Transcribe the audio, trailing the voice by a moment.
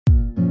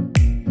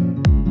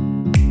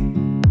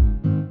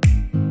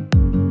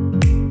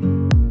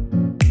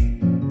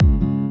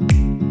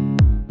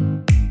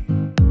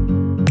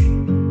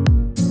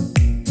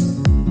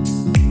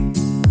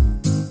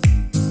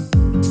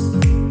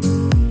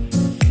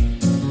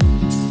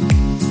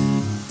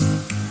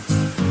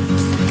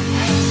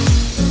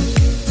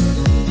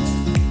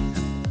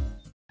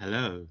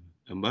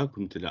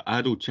welcome to the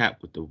Idle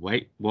Chat with the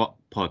Wait What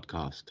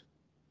podcast.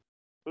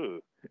 Ooh.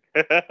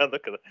 Look at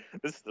that.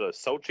 This is the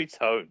sultry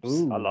tones.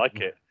 Ooh. I like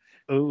it.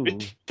 Ooh. We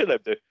should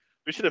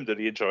have do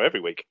the intro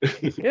every week.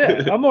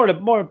 Yeah, and more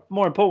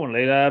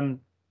importantly,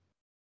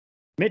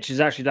 Mitch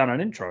has actually done an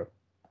intro.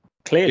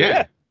 Clearly,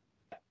 Yeah.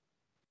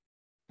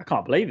 I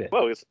can't believe it.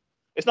 Well,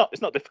 it's not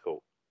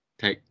difficult.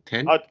 Take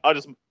 10. I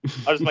just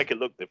make it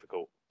look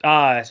difficult.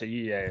 So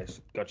yes,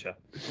 gotcha.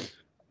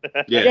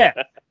 Yeah.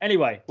 Yeah.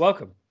 Anyway,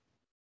 welcome.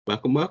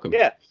 Welcome.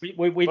 Yeah.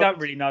 We don't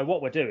really know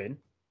what we're doing,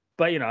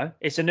 but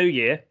it's a new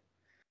year.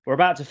 We're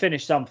about to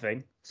finish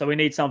something, so we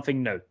need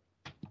something new.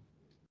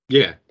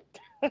 Yeah.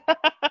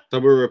 So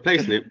we're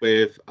replacing it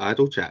with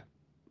Idle Chat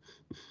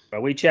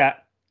Where we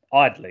chat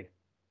idly.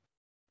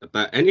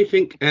 about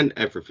anything and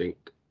everything.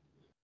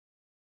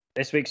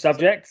 This week's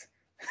subject: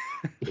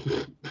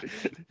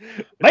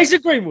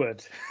 Mason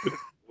Greenwood.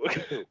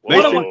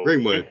 Mason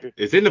Greenwood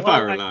is in the What a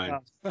firing line.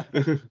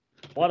 wanker.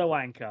 What a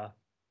wanker.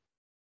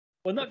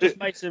 Well, not just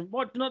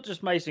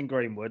Mason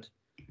Greenwood,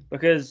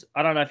 because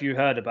I don't know if you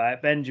heard about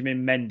it.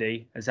 Benjamin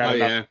Mendy has had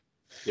Yeah,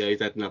 he's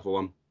had another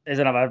one. There's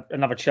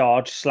another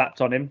charge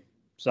slapped on him.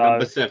 So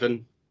Number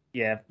 7.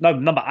 yeah, no,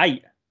 number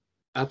 8.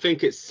 I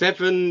think it's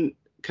 7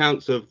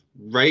 counts of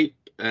rape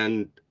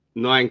and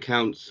 9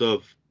 counts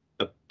of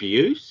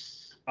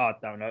abuse. I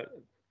don't know.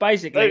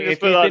 Basically, Maybe if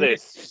just put it like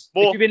this.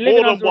 you've been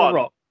living more than under one a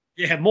rock,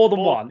 more than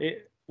More- one.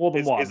 More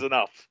than one. is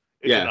enough.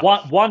 Is Yeah.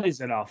 enough. One is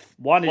enough.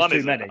 One is One too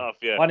is many. enough,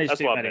 yeah. One is That's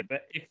too what I many. meant.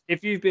 But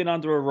if you've been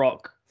under a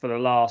rock for the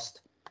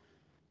last,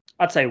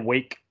 I'd say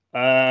week,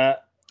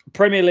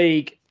 Premier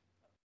League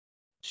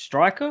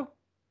striker,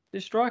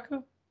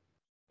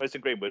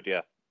 Mason Greenwood,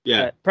 yeah.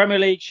 Yeah. Premier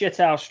League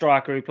shithouse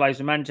striker who plays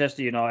for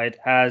Manchester United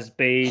has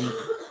been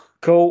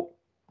caught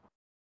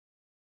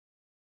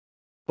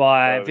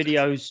by No, it's-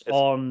 videos it's-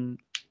 on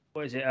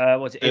what's it It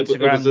was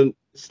Instagram? on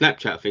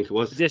Snapchat, I think it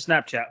was. Is this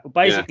Snapchat? Well,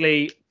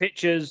 basically,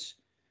 pictures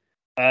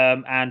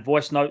and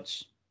voice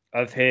notes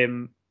of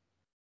him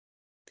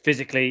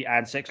physically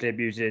and sexually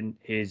abusing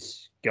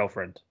his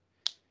girlfriend.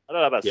 I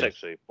don't know about Yeah.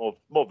 sexually,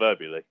 more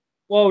verbally.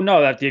 Well,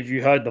 no, have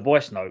you heard the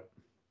voice note?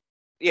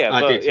 Yeah,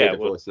 I but did hear yeah, the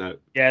well, voice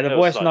note. Yeah, the It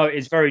was voice like- note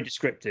is very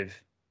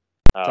descriptive.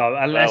 oh, So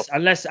well,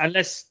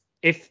 unless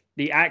if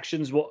the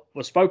actions what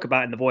was spoke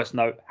about in the voice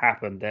note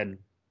happened, then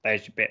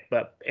there's a bit.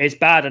 But it's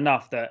bad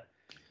enough that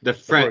The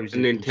threat bruises.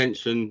 and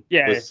intention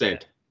Yeah, was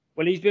said.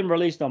 well, he's been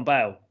released on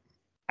bail.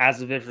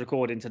 As of this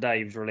recording today,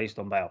 he was released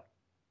on bail.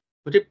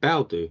 What did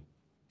Bell do?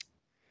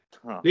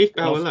 huh. Leave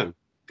Bell Golf. alone.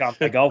 Can't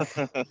play golf.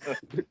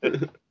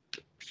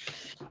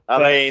 I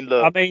mean,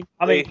 look.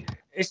 I mean,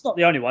 it's not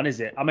the only one, is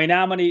it? I mean,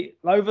 how many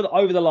over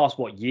the last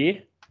Oh.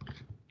 year?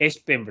 It's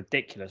been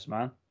ridiculous,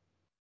 man.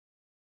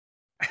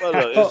 Well,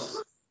 look,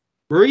 it's,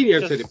 Mourinho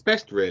Just- said it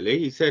best, really.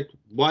 He said,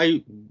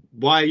 "Why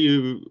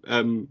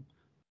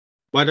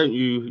don't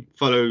you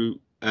follow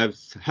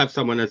have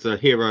someone as a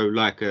hero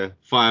like a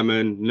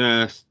fireman,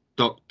 nurse,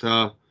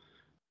 doctor,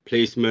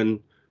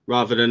 policeman,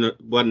 rather than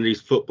one of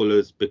these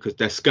footballers because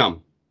they're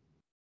scum?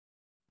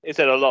 he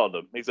said a lot of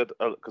them. He said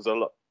because a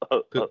lot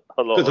Because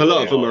a lot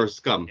of them are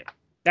scum."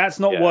 That's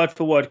not Yeah. word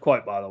for word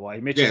quote, by the way.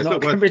 Mitch Yeah, is it's not.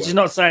 not word for Mitch is word.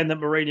 not saying that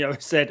Mourinho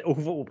said all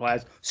football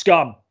players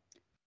scumbags.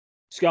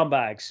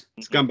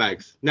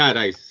 Scumbags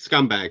nowadays,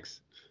 scumbags.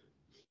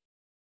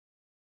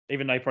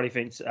 Even though he probably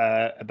thinks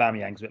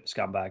Aubameyang's a bit of a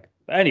scumbag.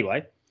 But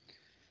anyway,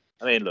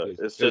 I mean, look, it's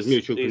There's just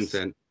mutual he's-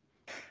 consent.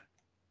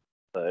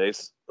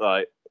 It's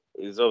like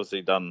he's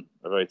obviously done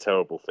a very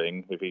terrible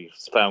thing. If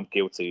he's found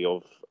guilty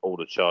of all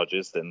the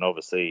charges, then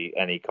obviously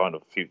any kind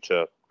of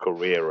future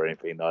career or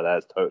anything like that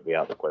is totally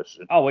out of the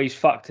question. oh, he's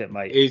fucked it,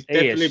 mate. He's He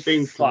definitely has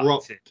been fucked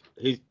dropped. it.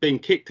 He's been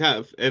kicked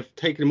out of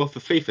taking him off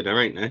of FIFA, there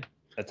ain't they?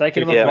 They're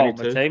taking him Yeah. off the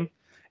Ultimate 22. team.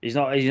 He's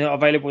not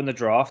available in the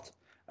draft.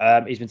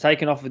 He's been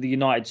taken off of the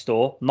United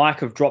store. Nike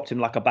have dropped him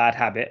like a bad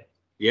habit.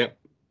 Yep.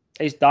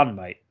 He's done,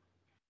 mate.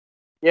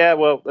 Yeah,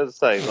 well,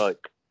 as I say,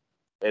 like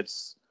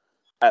it's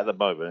at the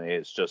moment,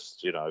 it's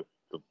just the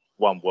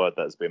one word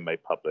that's been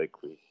made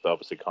public. We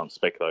obviously can't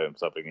speculate on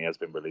something. He has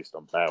been released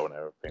on bail and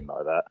everything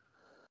like that.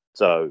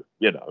 So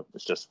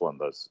it's just one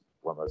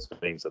of those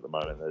things at the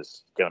moment.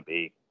 There's going to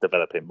be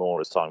developing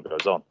more as time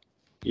goes on.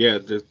 Yeah,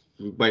 just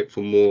wait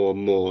for more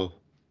and more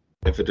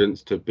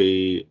evidence to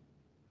be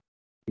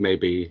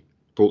maybe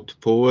brought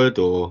forward,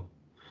 or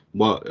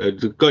what?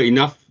 Got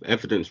enough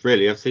evidence,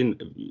 really.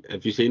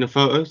 Have you seen the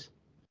photos?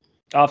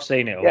 I've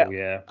seen it all.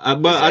 Yeah.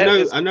 Well,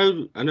 It's- I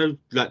know.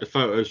 Like the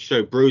photos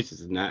show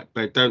bruises and that,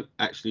 but don't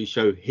actually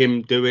show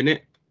him doing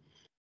it.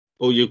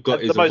 All you've got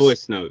That's is the a most-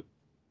 voice note.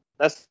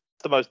 That's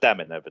the most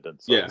damning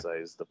evidence. Yeah. I'd say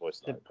is the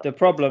voice note. The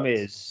problem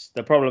is,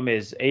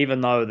 even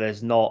though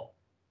there's not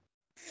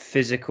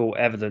physical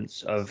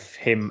evidence of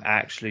him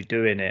actually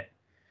doing it,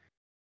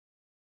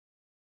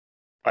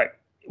 like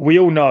we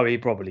all know he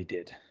probably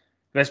did.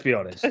 Let's be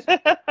honest.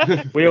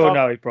 We all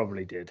know he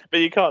probably did. But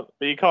you can't.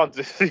 You can't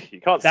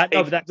say But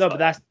things that's like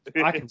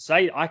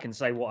I can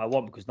say what I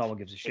want because no one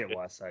gives a shit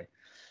what I say.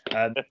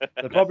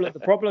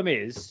 The problem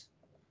is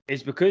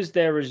because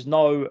there is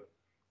no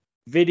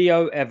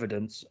video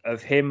evidence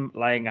of him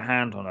laying a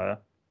hand on her,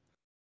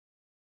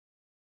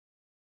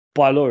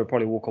 by law, he'll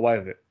probably walk away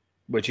with it,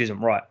 which isn't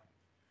right.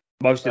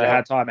 Most of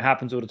the time, it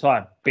happens all the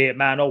time, be it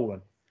man or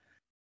woman.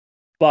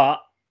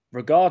 But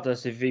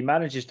regardless, if he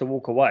manages to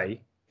walk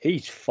away,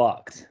 he's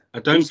fucked. I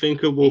don't think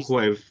he'll walk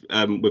away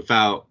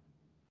without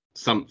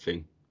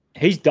something.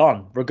 He's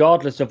done.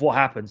 Regardless of what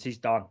happens, he's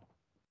done.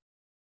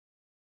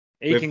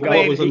 He can go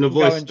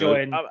and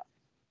join.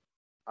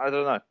 I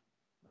don't know.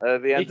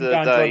 At the end of the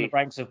day, join the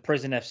ranks of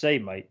Prison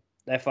FC, mate.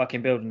 They're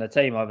fucking building a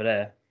team over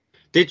there.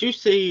 Did you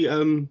see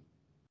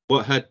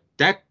what her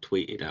dad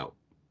tweeted out?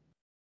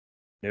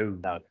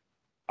 No.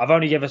 I've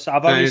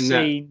only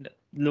seen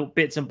little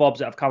bits and bobs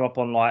that have come up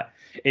on like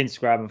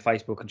Instagram and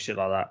Facebook and shit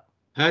like that.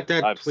 Her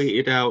dad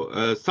tweeted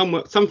out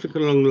something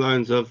along the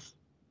lines of,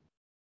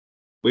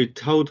 "We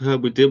told her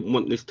we didn't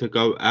want this to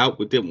go out.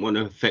 We didn't want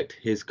to affect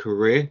his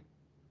career."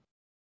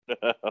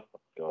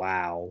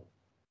 Wow.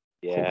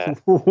 Yeah.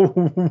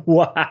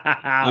 Wow.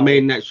 I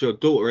mean, that's your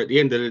daughter. At the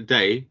end of the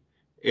day,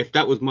 if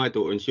that was my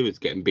daughter and she was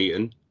getting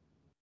beaten,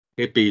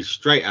 it'd be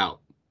straight out.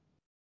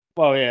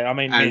 Well, yeah, I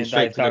mean, me and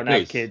Dave don't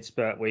have kids,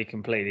 but we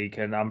completely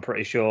can. I'm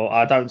pretty sure.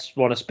 I don't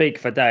want to speak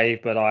for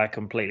Dave, but I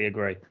completely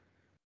agree.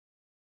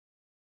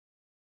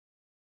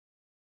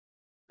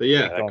 But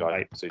yeah, that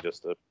guy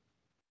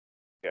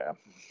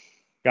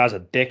guy's a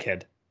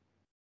dickhead.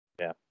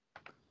 Yeah.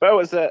 But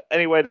was there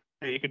any way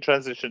that you can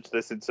transition to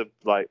this into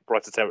like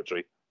brighter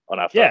territory on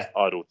our first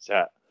Idle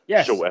Chat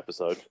short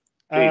episode?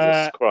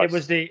 Jesus Christ! It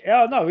was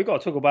we've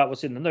got to talk about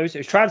what's in the news. It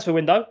was transfer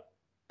window.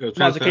 Might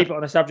as well keep it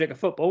on the subject of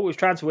football. It was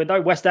transfer window.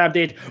 West Ham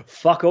did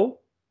fuck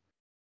all.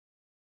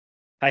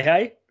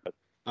 Hey.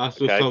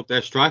 Arsenal sold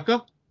their striker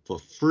for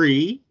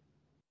free.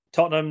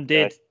 Tottenham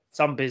did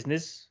some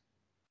business.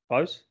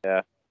 Suppose.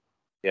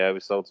 Yeah, we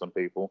sold some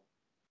people.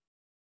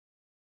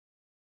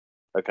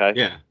 Okay.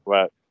 Yeah.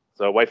 Right.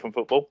 So away from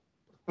football.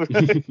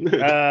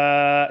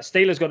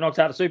 Steelers got knocked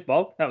out of the Super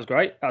Bowl. That was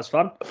great. That was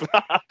fun.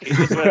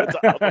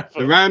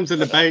 The Rams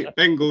and the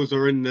Bengals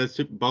are in the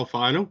Super Bowl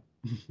final.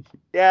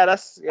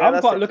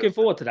 I'm quite looking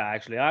forward to that,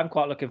 actually. I'm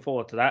quite looking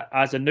forward to that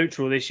as a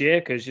neutral this year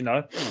because, we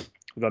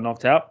got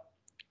knocked out.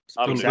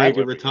 Tom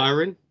Brady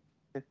retiring.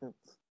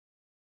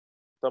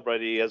 Tom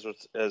Brady has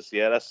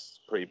that's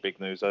pretty big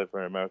news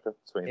over in America.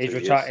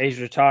 He's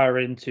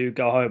retiring to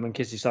go home and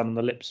kiss his son on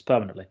the lips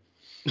permanently.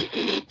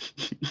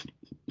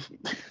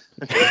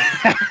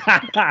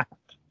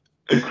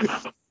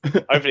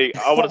 Hopefully,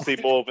 I want to see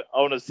more. I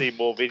want to see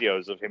more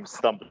videos of him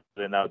stumbling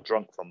out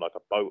drunk from like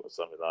a boat or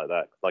something like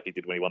that, like he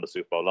did when he won the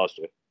Super Bowl last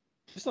year.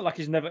 It's not like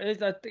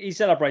he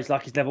celebrates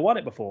like he's never won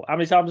it before. How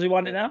many times has he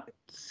won it now?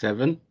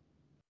 7.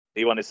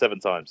 He won it 7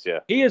 times. Yeah,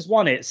 he has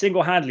won it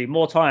single-handedly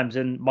more times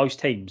than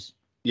most teams.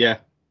 Yeah,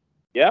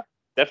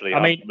 definitely.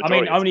 I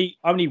mean,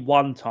 only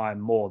one time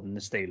more than the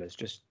Steelers,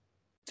 just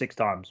 6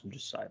 times. I'm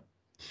just saying,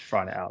 just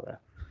throwing it out there.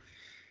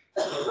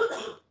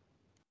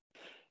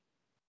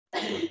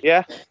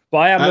 Yeah, but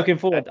I am looking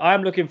forward. I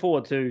am looking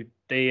forward to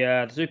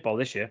the Super Bowl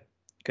this year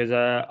because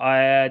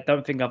I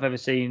don't think I've ever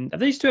seen.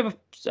 Have these two ever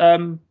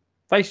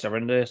faced her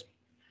in the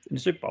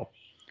Super Bowl?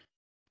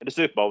 In the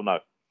Super Bowl, no.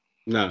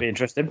 Be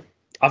interesting.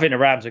 I think the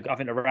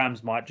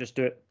Rams might just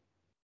do it.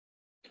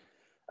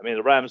 I mean,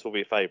 the Rams will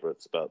be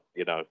favourites, but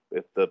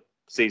if the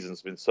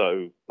season's been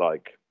so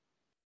like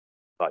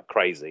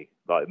crazy,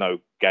 like no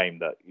game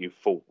that you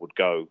thought would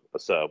go a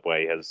certain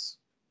way has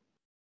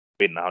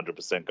been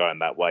 100% going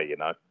that way,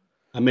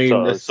 I mean,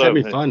 the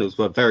semi-finals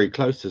were very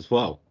close as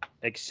well.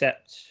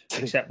 Except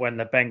when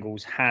the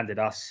Bengals handed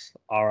us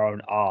our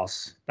own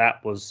arse.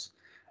 That was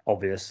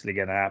obviously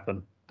going to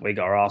happen. We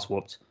got our arse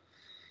whooped.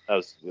 That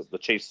was the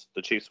Chiefs.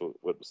 The Chiefs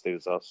whooped the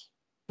Steelers' ass.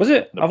 Was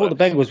it? I thought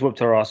the Bengals whooped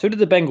our arse. Who did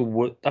the Bengals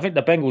whoop? I think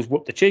the Bengals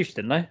whooped the Chiefs,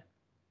 didn't they?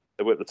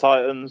 They whipped the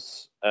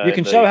Titans. You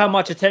can show how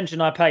much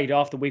attention I paid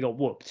after we got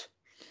whooped.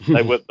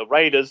 They whipped the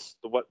Raiders.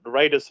 The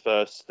Raiders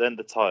first, then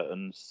the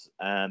Titans,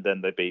 and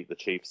then they beat the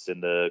Chiefs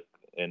in the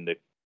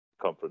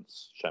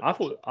conference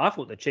championship. I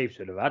thought the Chiefs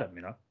would have had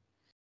them.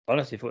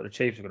 Honestly, thought the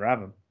Chiefs were going to have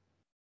them.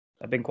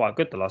 They've been quite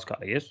good the last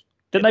couple of years.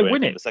 Didn't they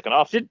win it? In the second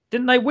half.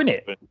 Didn't they win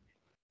it?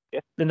 Yeah.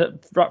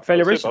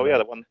 Fairly recently. Yeah,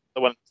 they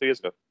won 2 years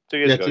ago. 2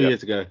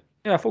 years ago.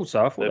 Yeah, I thought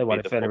so. I thought they won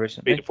it fairly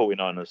recently. Beat the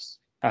 49ers.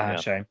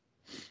 Shame.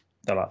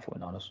 They like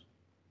 49ers.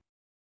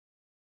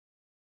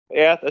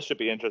 Yeah, that should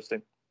be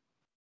interesting.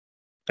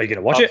 Are you going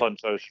to watch it?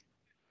 Shows.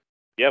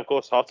 Yeah, of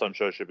course. Halftime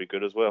show should be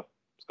good as well.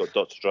 It's got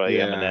Dr. Dre,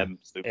 Eminem,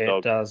 Snoop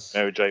Dogg,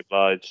 Mary J.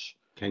 Blige,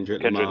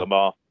 Kendrick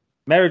Lamar.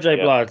 Mary J.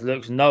 Blige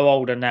looks no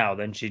older now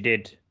than she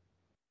did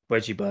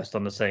when she burst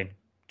on the scene.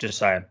 Just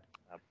saying.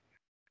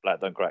 Black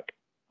don't crack.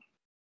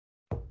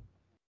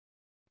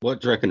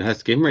 What do you reckon her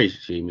skin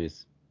regime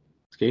is?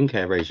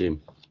 Skincare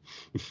regime?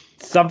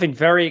 Something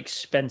very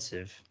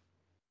expensive.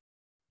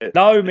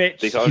 No,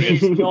 Mitch.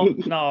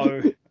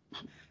 No.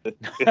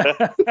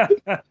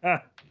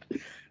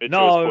 Mitch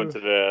was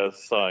pointed at a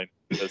sign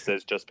that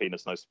says just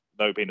penis,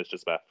 no penis,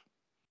 just bath.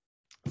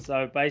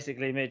 So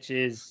basically, Mitch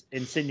is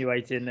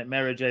insinuating that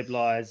Mary J.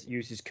 Blige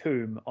uses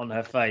Coom on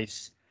her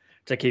face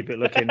to keep it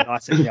looking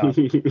nice and young.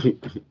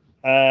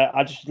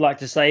 I'd just like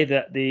to say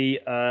that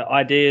the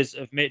ideas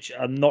of Mitch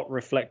are not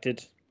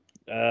reflected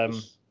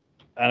and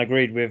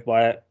agreed with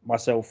by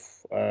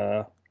myself.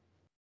 I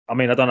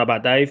mean, I don't know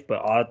about Dave,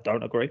 but I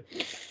don't agree.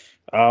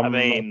 I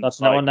mean, that's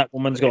no one. That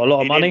woman's got a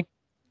lot of money.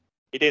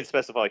 He didn't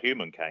specify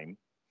human came.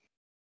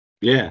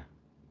 Yeah.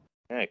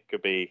 Yeah, it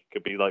could be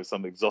like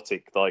some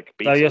exotic like.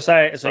 So you're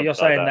saying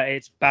that. that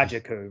it's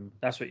Badgercoom.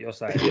 That's what you're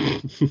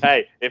saying.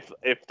 Hey, if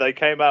they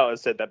came out and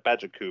said that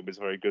Badgercoom is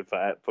very good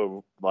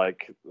for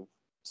like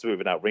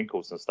smoothing out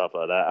wrinkles and stuff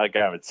like that, I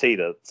guarantee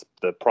that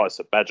the price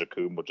of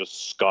Badgercoom will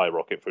just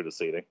skyrocket through the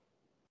ceiling.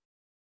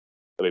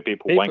 There'll be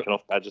people wanking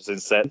off badgers in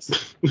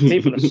sets.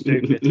 People are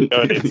stupid.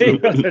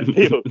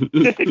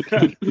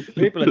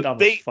 People are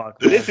dumb as fuck.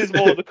 This is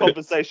more of the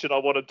conversation I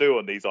want to do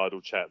on these idle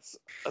chats.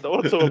 I don't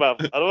want to talk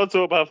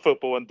about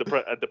football and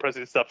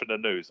depressing stuff in the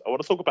news. I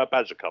want to talk about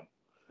Badgercoom.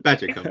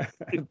 Badgercoom.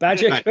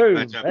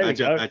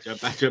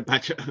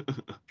 Badger.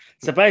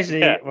 So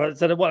basically,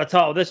 so what the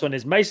title of this one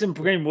is: Mason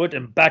Greenwood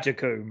and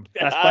Badgercoom.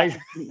 That's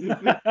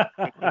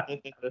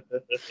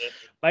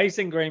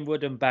Mason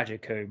Greenwood and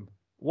Badgercoom.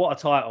 What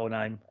a title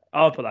name!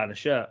 I'll put that in a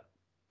shirt.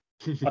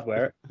 I'd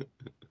wear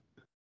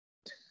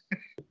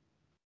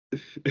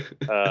it.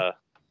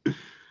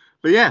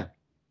 But yeah,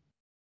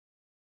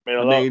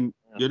 I mean,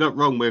 you're not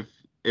wrong with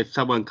if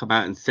someone come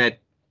out and said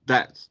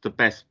that's the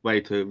best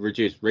way to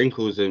reduce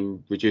wrinkles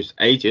and reduce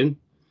aging.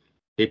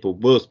 People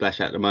will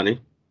splash out the money.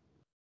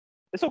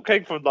 It's all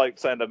came from like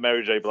saying that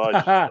Mary J. Blige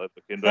is like,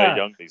 looking very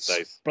young these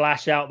days.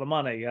 Splash out the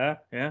money, yeah.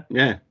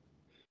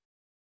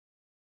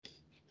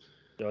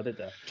 So I did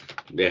that.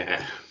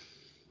 Yeah.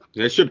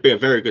 It should be a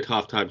very good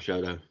halftime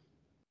show, though.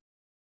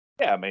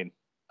 Yeah, I mean,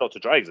 Dr.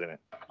 Dre's in it.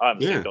 I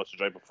haven't seen Dr.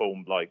 Dre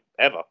perform like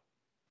ever.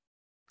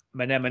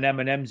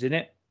 Eminem's in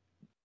it.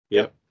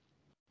 Yep.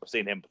 I've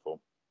seen him perform.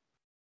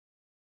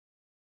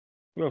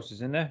 Who else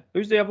is in there?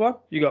 Who's the other one?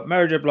 You got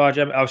Mary J. Blige.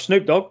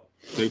 Snoop Dogg.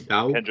 Snoop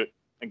Dogg.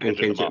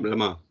 Kendrick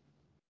Lamar.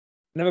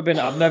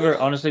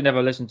 I've honestly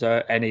never listened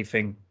to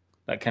anything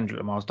that Kendrick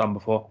Lamar's done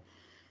before.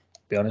 To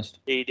be honest.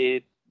 He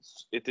did.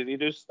 Did he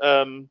do?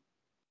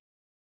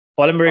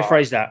 Well, let me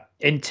rephrase that.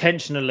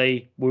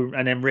 Intentionally,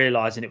 and then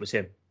realising it was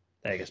him.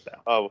 There you go,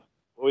 Spell. Oh,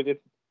 we did.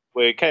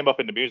 We came up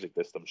in the music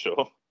list, I'm sure.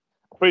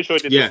 I'm pretty sure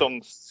he did the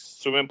song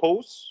Swimming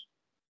Pools.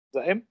 Is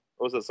that him?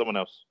 Or was that someone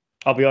else?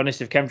 I'll be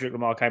honest, if Kendrick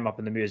Lamar came up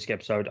in the music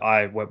episode,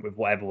 I went with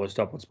whatever was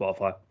top on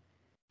Spotify.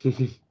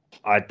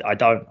 I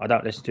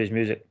don't listen to his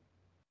music.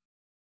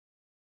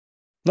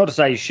 Not to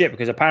say he's shit,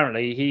 because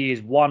apparently he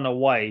is one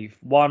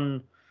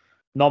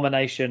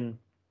nomination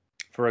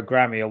for a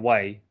Grammy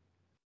away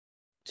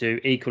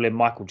to equaling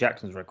Michael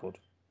Jackson's record.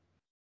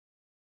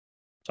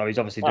 So he's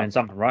obviously doing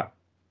something right.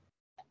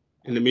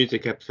 In the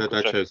music episode,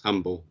 I chose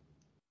Humble.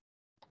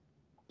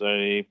 Is there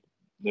any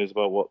news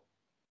about what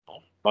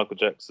Michael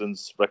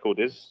Jackson's record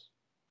is?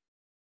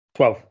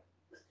 12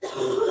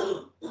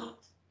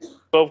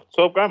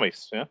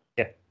 Grammys, yeah?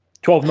 Yeah.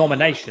 12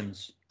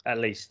 nominations, at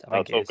least.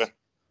 I think it is.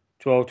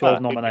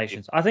 12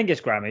 nominations. I think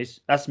it's Grammys.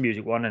 That's the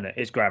music one, isn't it?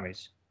 It's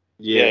Grammys.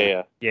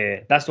 Yeah.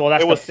 That's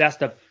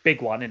the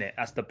big one, isn't it?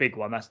 That's the big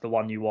one. That's the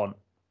one you want.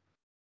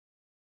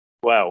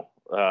 Well,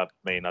 I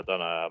mean, I don't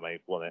know how many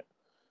won it.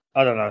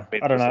 I don't know.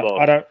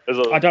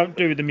 I don't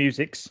do the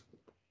musics.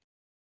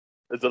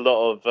 There's a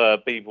lot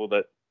of people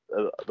a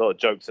lot of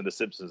jokes in The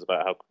Simpsons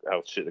about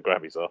how shit the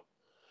Grammys are.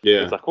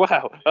 Yeah. It's like,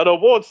 wow, an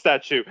award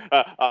statue.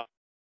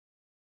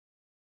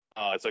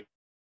 It's like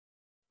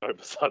over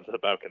the side of the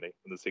balcony,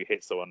 and he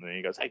hits someone, and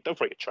he goes, "Hey, don't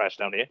throw your trash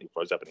down here." He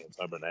throws up and hits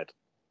over the head.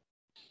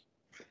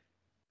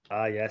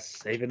 Ah,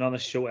 yes. Even on a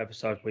short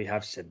episode, we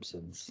have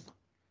Simpsons.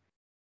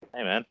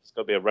 Hey, man, it's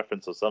got to be a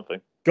reference or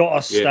something.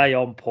 Gotta stay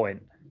on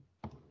point.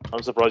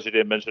 I'm surprised you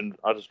didn't mention.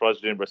 I'm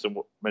surprised you didn't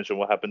mention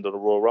what happened at the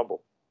Royal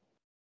Rumble.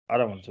 I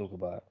don't want to talk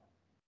about it.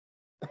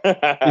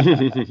 I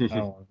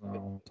don't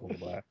want to talk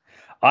about it.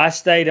 I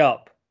stayed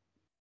up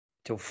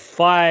till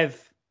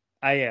 5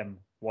 a.m.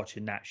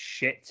 watching that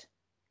shit.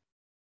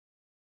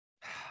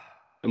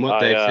 And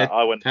what they said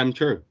came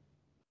true.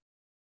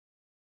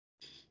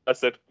 I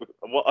said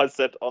what I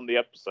said on the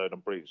episode.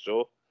 I'm pretty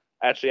sure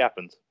actually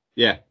happened.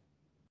 Yeah.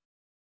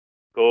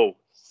 Cool.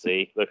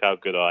 See, look how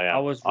good I am. I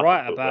was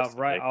right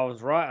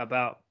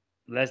about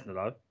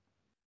Lesnar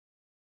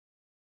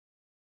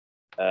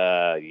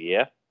though.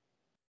 Yeah.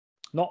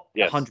 Not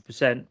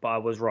 100%, but I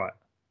was right.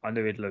 I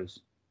knew he'd lose.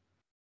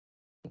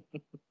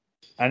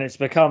 And it's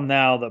become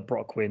now that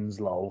Brock wins,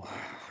 lol.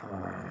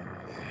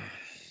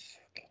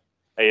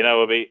 Hey,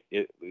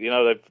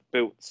 they've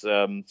built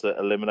the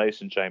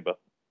Elimination Chamber,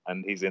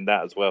 and he's in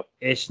that as well.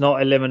 It's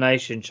not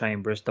Elimination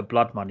Chamber, it's the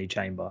Blood Money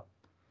Chamber.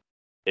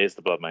 It is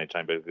the Blood Money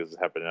Chamber because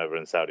it's happening over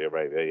in Saudi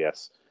Arabia,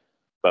 yes.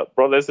 But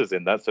Brock Lesnar's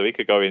in that, so he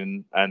could go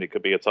in and it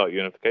could be a title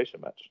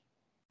unification match.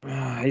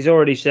 He's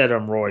already said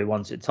on Raw he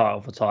wants it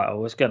title for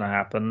title. It's going to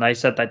happen. They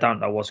said they don't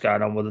know what's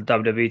going on with the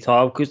WWE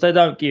title because they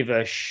don't give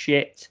a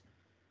shit.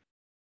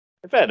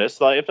 In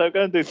fairness, like if they're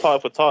going to do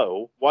title for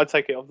title, why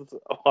take it off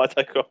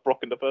Brock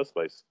in the first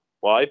place?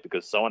 Why?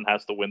 Because someone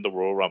has to win the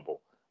Royal Rumble.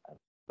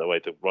 the way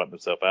to write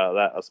themselves out of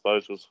that, I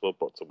suppose, was for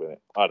Bot to win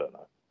it. I don't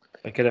know.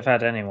 They could have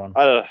had anyone.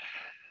 Yeah.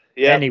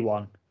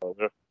 Anyone.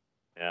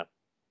 Yeah.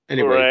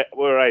 Anyway,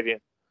 We're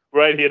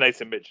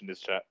alienating Mitch in this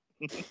chat.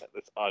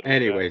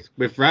 anyways,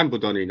 we've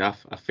rambled on enough.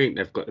 I think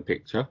they've got the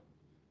picture.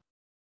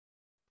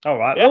 All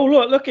right. Yeah. Oh,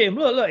 look at him.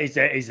 Look. He's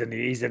in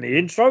the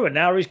intro, and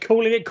now he's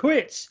calling it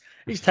quits.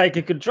 He's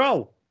taking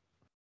control.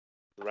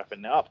 Wrapping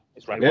it up.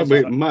 It's wrapping Yeah, up.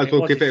 we might as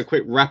well give it a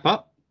quick wrap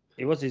up.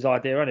 It was his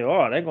idea anyway. All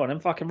right, then go on, then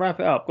fucking wrap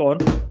it up. Go on.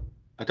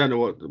 I don't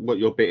know what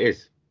your bit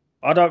is.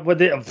 I don't.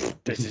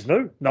 This is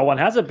new. No one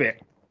has a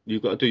bit.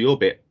 You've got to do your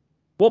bit.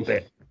 What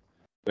bit?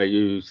 Where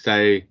you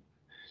say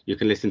you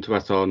can listen to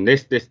us on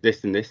this,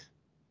 and this.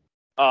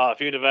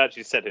 If you'd have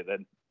actually said it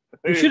then.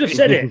 You should have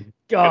said it.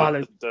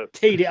 God,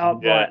 teed it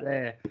up Yeah. right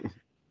there.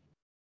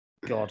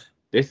 God.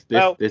 This,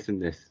 Well- this,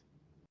 and this.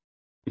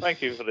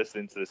 Thank you for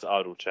listening to this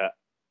idle chat.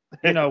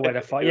 You know where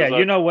to find. It Yeah,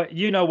 was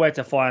you know where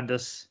to find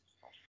us.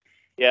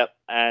 Yep,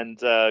 and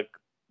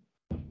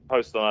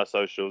post on our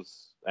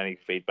socials any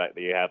feedback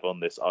that you have on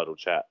this idle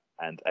chat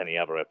and any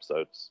other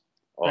episodes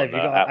on Dave, you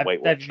got at a-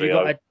 Wait What Dave, you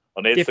got Trio a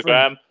on Instagram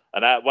different-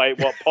 and at Wait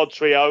What Pod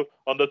Trio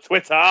on the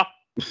Twitter.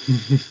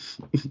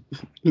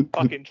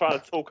 Fucking trying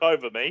to talk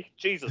over me.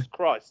 Jesus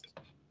Christ.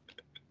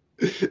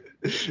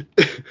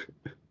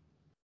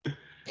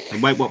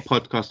 And Wait What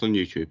podcast on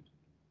YouTube.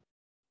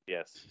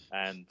 Yes,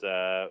 and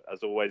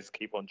as always,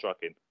 keep on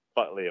trucking.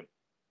 Fuck Liam.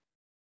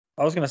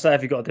 I was going to say,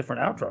 have you got a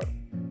different outro?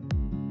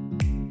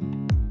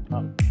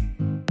 Oh.